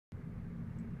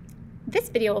This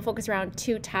video will focus around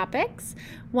two topics,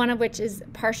 one of which is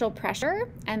partial pressure,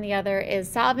 and the other is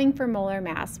solving for molar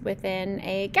mass within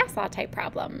a gas law type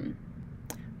problem.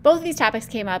 Both of these topics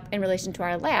came up in relation to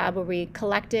our lab, where we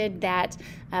collected that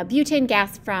butane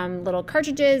gas from little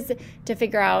cartridges to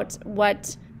figure out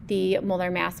what the molar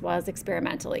mass was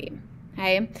experimentally.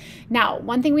 Okay. Now,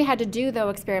 one thing we had to do, though,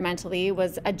 experimentally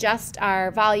was adjust our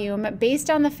volume based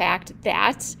on the fact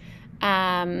that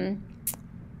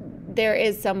there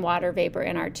is some water vapor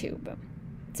in our tube.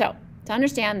 So, to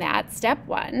understand that, step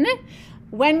one,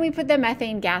 when we put the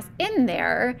methane gas in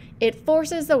there, it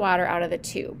forces the water out of the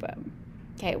tube.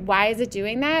 Okay, why is it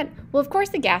doing that? Well, of course,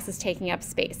 the gas is taking up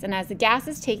space. And as the gas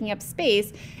is taking up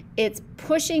space, it's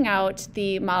pushing out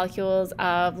the molecules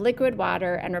of liquid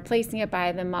water and replacing it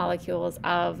by the molecules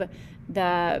of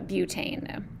the butane.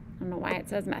 I don't know why it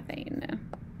says methane.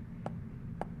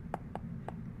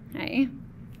 Okay.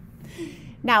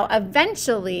 Now,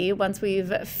 eventually, once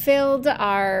we've filled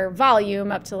our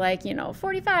volume up to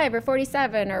 45 or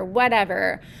 47 or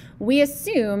whatever, we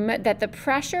assume that the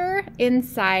pressure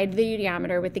inside the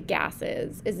eudiometer with the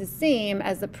gases is the same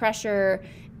as the pressure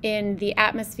in the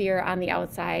atmosphere on the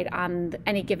outside on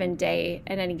any given day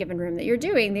in any given room that you're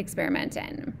doing the experiment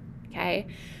in, okay?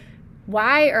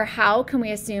 Why or how can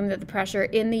we assume that the pressure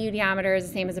in the eudiometer is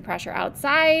the same as the pressure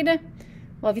outside?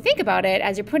 Well, if you think about it,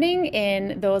 as you're putting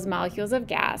in those molecules of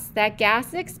gas, that gas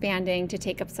is expanding to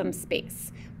take up some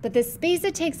space. But the space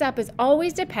it takes up is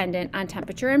always dependent on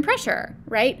temperature and pressure,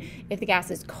 right? If the gas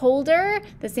is colder,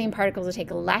 the same particles will take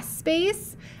less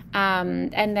space.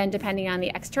 And then depending on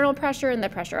the external pressure and the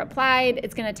pressure applied,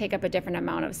 it's going to take up a different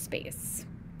amount of space.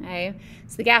 Okay?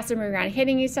 So the gas are moving around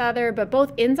hitting each other, but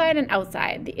both inside and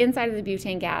outside. The inside is the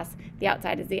butane gas, the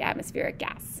outside is the atmospheric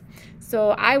gas.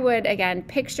 So I would, again,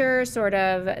 picture sort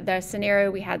of the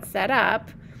scenario we had set up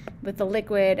with the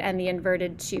liquid and the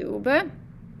inverted tube.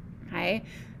 Okay?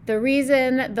 The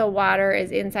reason the water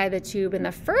is inside the tube in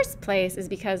the first place is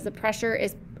because the pressure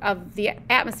of the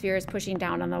atmosphere is pushing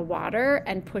down on the water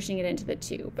and pushing it into the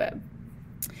tube.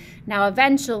 Now,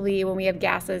 eventually, when we have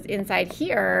gases inside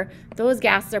here, those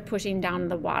gases are pushing down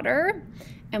the water,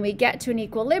 and we get to an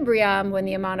equilibrium when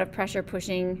the amount of pressure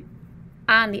pushing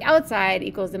on the outside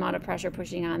equals the amount of pressure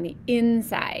pushing on the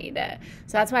inside.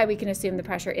 So that's why we can assume the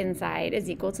pressure inside is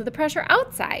equal to the pressure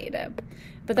outside.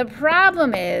 But the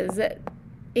problem is,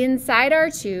 inside our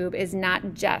tube is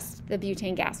not just the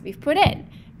butane gas we've put in,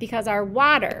 because our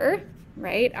water,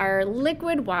 right, our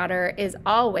liquid water is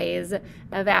always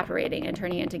evaporating and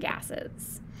turning into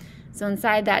gases. So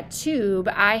inside that tube,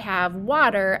 I have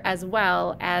water as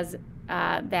well as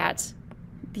that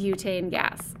butane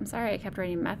gas. I'm sorry, I kept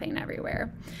writing methane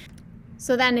everywhere.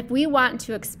 So then if we want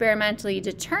to experimentally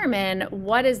determine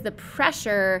what is the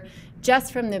pressure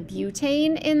just from the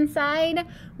butane inside,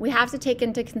 we have to take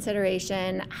into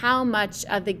consideration how much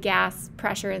of the gas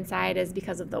pressure inside is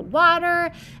because of the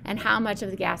water and how much of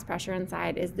the gas pressure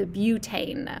inside is the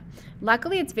butane.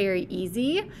 Luckily, it's very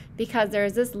easy because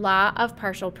there's this law of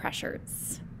partial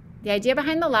pressures. The idea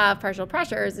behind the law of partial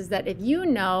pressures is that if you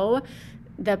know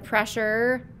the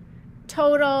pressure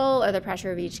total or the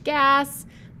pressure of each gas,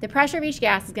 the pressure of each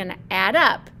gas is going to add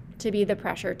up to be the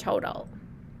pressure total.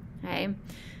 Okay?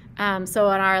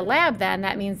 So in our lab then,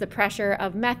 that means the pressure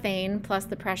of methane plus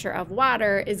the pressure of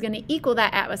water is going to equal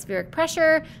that atmospheric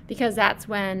pressure, because that's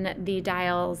when the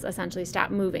dials essentially stop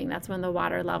moving. That's when the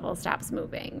water level stops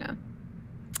moving.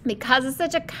 Because it's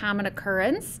such a common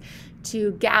occurrence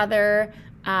to gather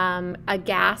a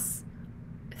gas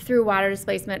through water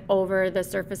displacement over the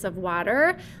surface of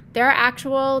water, there are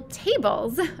actual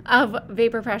tables of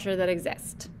vapor pressure that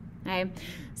exist. Okay?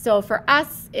 So for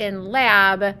us in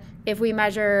lab, if we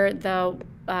measure the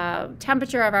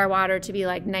temperature of our water to be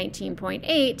like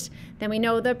 19.8, then we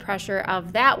know the pressure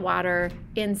of that water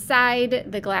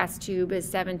inside the glass tube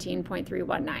is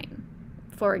 17.319,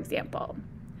 for example.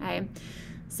 Okay?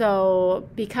 So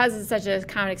because it's such a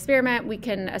common experiment, we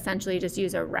can essentially just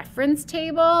use a reference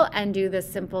table and do this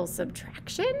simple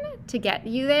subtraction to get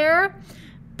you there.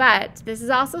 But this is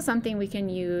also something we can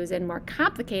use in more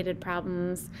complicated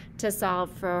problems to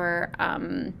solve for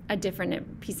a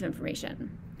different piece of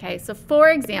information. Okay, so for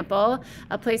example,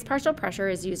 a place partial pressure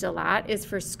is used a lot is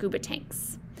for scuba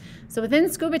tanks. So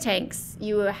within scuba tanks,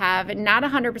 you have not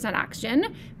 100%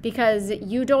 oxygen because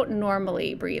you don't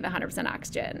normally breathe 100%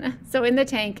 oxygen. So in the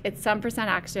tank, it's some percent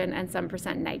oxygen and some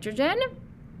percent nitrogen.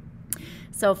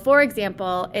 So for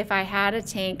example, if I had a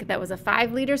tank that was a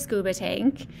 5-liter scuba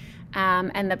tank,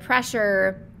 and the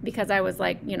pressure, because I was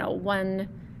like, 1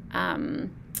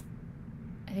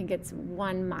 I think it's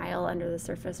 1 mile under the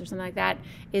surface or something like that,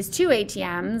 is 2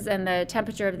 ATMs, and the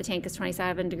temperature of the tank is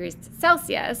 27 degrees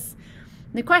Celsius.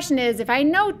 The question is, if I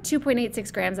know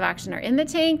 2.86 grams of oxygen are in the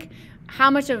tank, how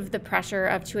much of the pressure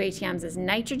of 2 ATMs is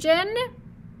nitrogen?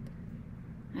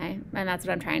 Okay, and that's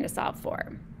what I'm trying to solve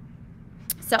for.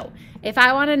 So if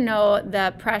I want to know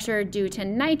the pressure due to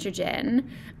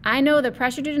nitrogen, I know the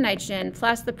pressure due to nitrogen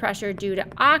plus the pressure due to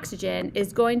oxygen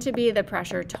is going to be the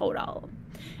pressure total.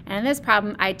 And in this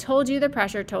problem, I told you the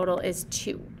pressure total is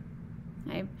 2.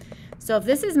 Okay? So if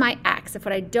this is my x, if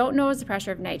what I don't know is the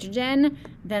pressure of nitrogen,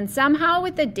 then somehow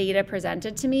with the data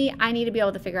presented to me, I need to be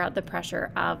able to figure out the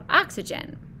pressure of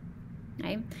oxygen.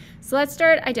 Okay? So let's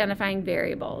start identifying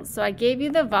variables. So I gave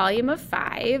you the volume of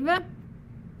 5.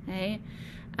 Okay?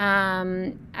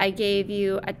 I gave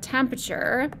you a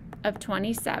temperature of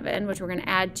 27, which we're going to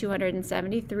add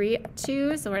 273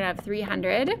 to, so we're going to have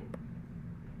 300.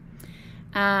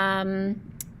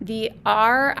 The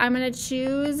R I'm going to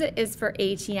choose is for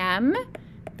ATM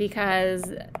because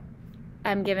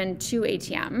I'm given 2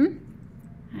 ATM.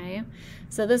 Okay.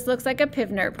 So this looks like a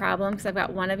Pivnert problem because I've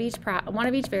got one of each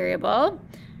variable.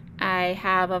 I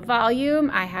have a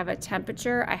volume, I have a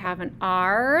temperature, I have an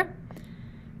R.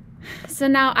 So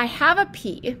now I have a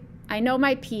P. I know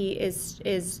my P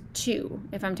is 2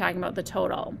 if I'm talking about the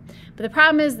total. But the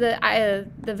problem is that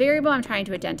the variable I'm trying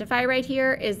to identify right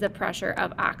here is the pressure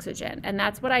of oxygen. And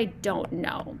that's what I don't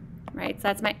know, right? So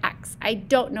that's my X. I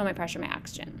don't know my pressure of my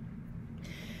oxygen.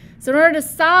 So in order to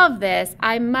solve this,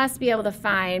 I must be able to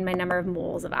find my number of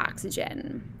moles of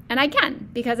oxygen. And I can,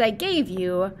 because I gave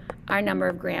you our number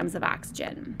of grams of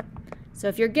oxygen. So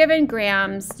if you're given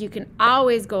grams, you can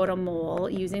always go to mole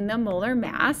using the molar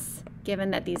mass,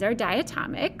 given that these are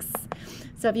diatomics.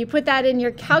 So if you put that in your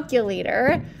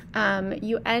calculator,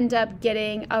 you end up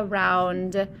getting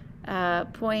around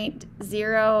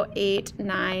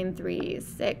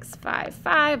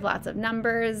 0.089365, lots of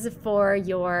numbers for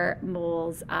your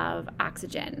moles of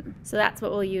oxygen. So that's what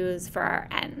we'll use for our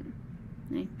N.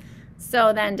 Okay.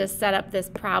 So then to set up this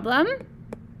problem,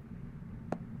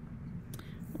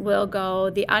 we'll go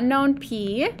the unknown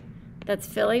P that's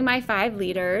filling my 5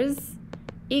 liters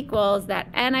equals that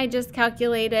N I just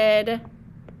calculated,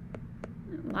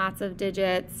 lots of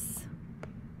digits,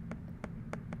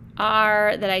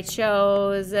 R that I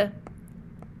chose,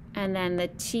 and then the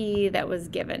T that was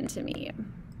given to me.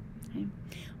 Okay.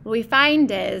 What we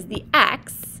find is the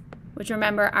X, which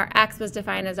remember our X was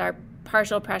defined as our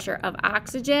partial pressure of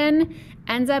oxygen,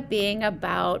 ends up being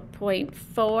about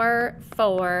 0.44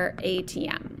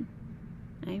 ATM.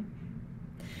 Okay.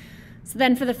 So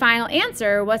then for the final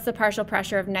answer, what's the partial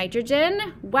pressure of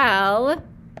nitrogen? Well,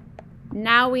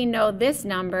 now we know this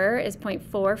number is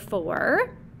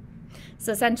 0.44.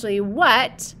 So essentially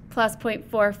what plus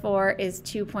 0.44 is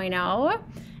 2.0.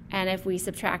 And if we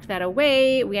subtract that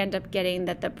away, we end up getting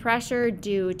that the pressure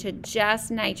due to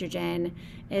just nitrogen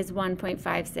is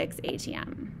 1.56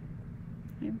 ATM.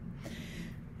 Okay.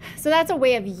 So that's a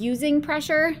way of using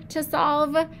pressure to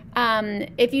solve.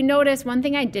 If you notice, one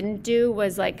thing I didn't do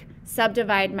was like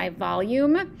subdivide my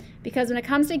volume, because when it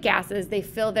comes to gases, they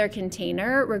fill their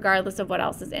container regardless of what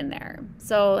else is in there.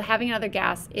 So having another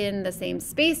gas in the same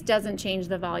space doesn't change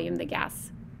the volume the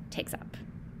gas takes up.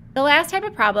 The last type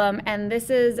of problem, and this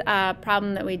is a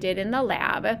problem that we did in the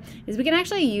lab, is we can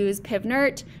actually use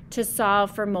Pivnert to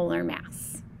solve for molar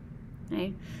mass.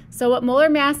 Okay? So what molar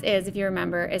mass is, if you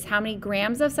remember, is how many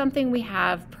grams of something we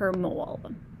have per mole.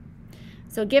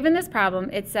 So given this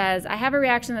problem, it says I have a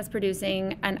reaction that's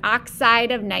producing an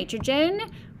oxide of nitrogen,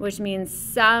 which means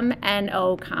some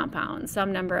NO compound,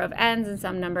 some number of N's and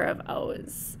some number of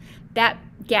O's. That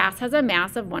gas has a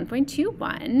mass of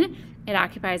 1.21. It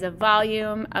occupies a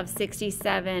volume of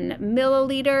 67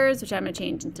 milliliters, which I'm going to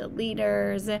change into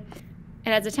liters. It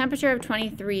has a temperature of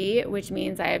 23, which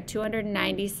means I have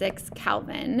 296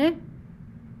 Kelvin.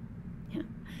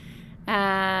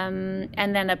 And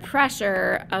then a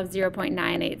pressure of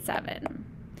 0.987.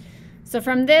 So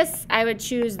from this, I would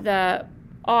choose the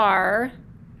R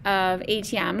of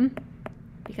ATM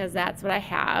because that's what I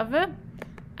have.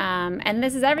 And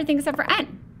this is everything except for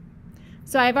N.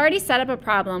 So I've already set up a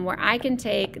problem where I can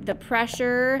take the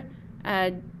pressure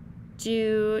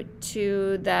due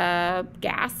to the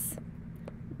gas,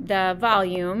 the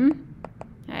volume,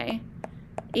 okay,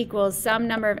 equals some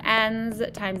number of N's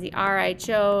times the R I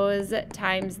chose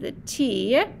times the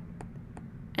T,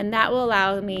 and that will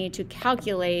allow me to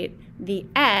calculate the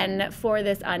N for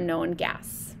this unknown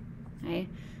gas. Okay?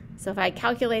 So if I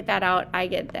calculate that out, I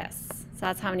get this. So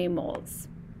that's how many moles.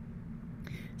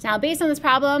 So now based on this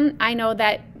problem, I know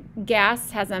that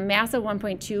gas has a mass of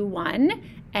 1.21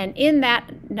 And in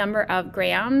that number of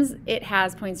grams, it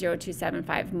has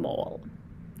 0.0275 mole.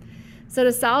 So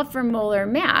to solve for molar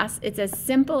mass, it's as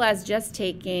simple as just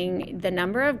taking the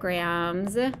number of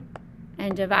grams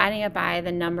and dividing it by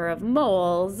the number of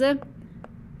moles,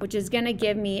 which is going to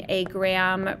give me a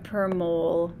gram per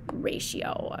mole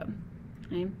ratio.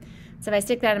 Okay? So if I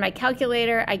stick that in my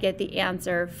calculator, I get the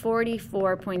answer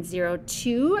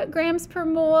 44.02 grams per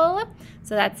mole.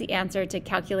 So that's the answer to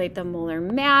calculate the molar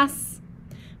mass.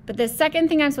 But the second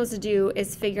thing I'm supposed to do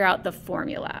is figure out the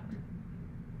formula.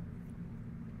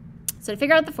 So to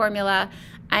figure out the formula,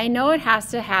 I know it has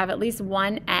to have at least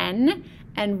one N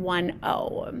and one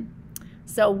O.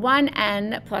 So one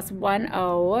N plus one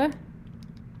O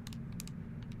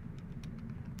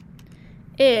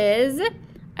is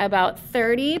about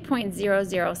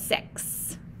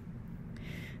 30.006.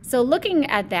 So looking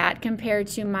at that compared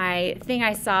to my thing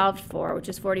I solved for, which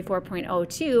is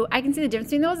 44.02, I can see the difference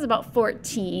between those is about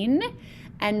 14,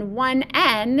 and one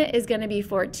N is going to be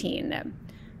 14.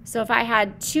 So if I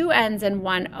had two N's and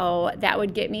one O, that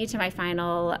would get me to my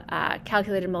final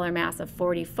calculated molar mass of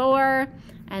 44,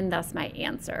 and thus my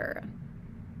answer.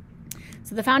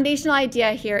 So the foundational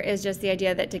idea here is just the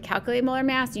idea that to calculate molar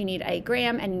mass, you need a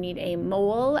gram and you need a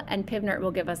mole, and PivNert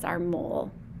will give us our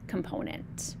mole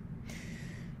component.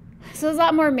 So there's a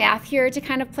lot more math here to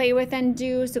kind of play with and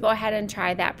do, so go ahead and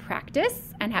try that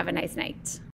practice and have a nice night.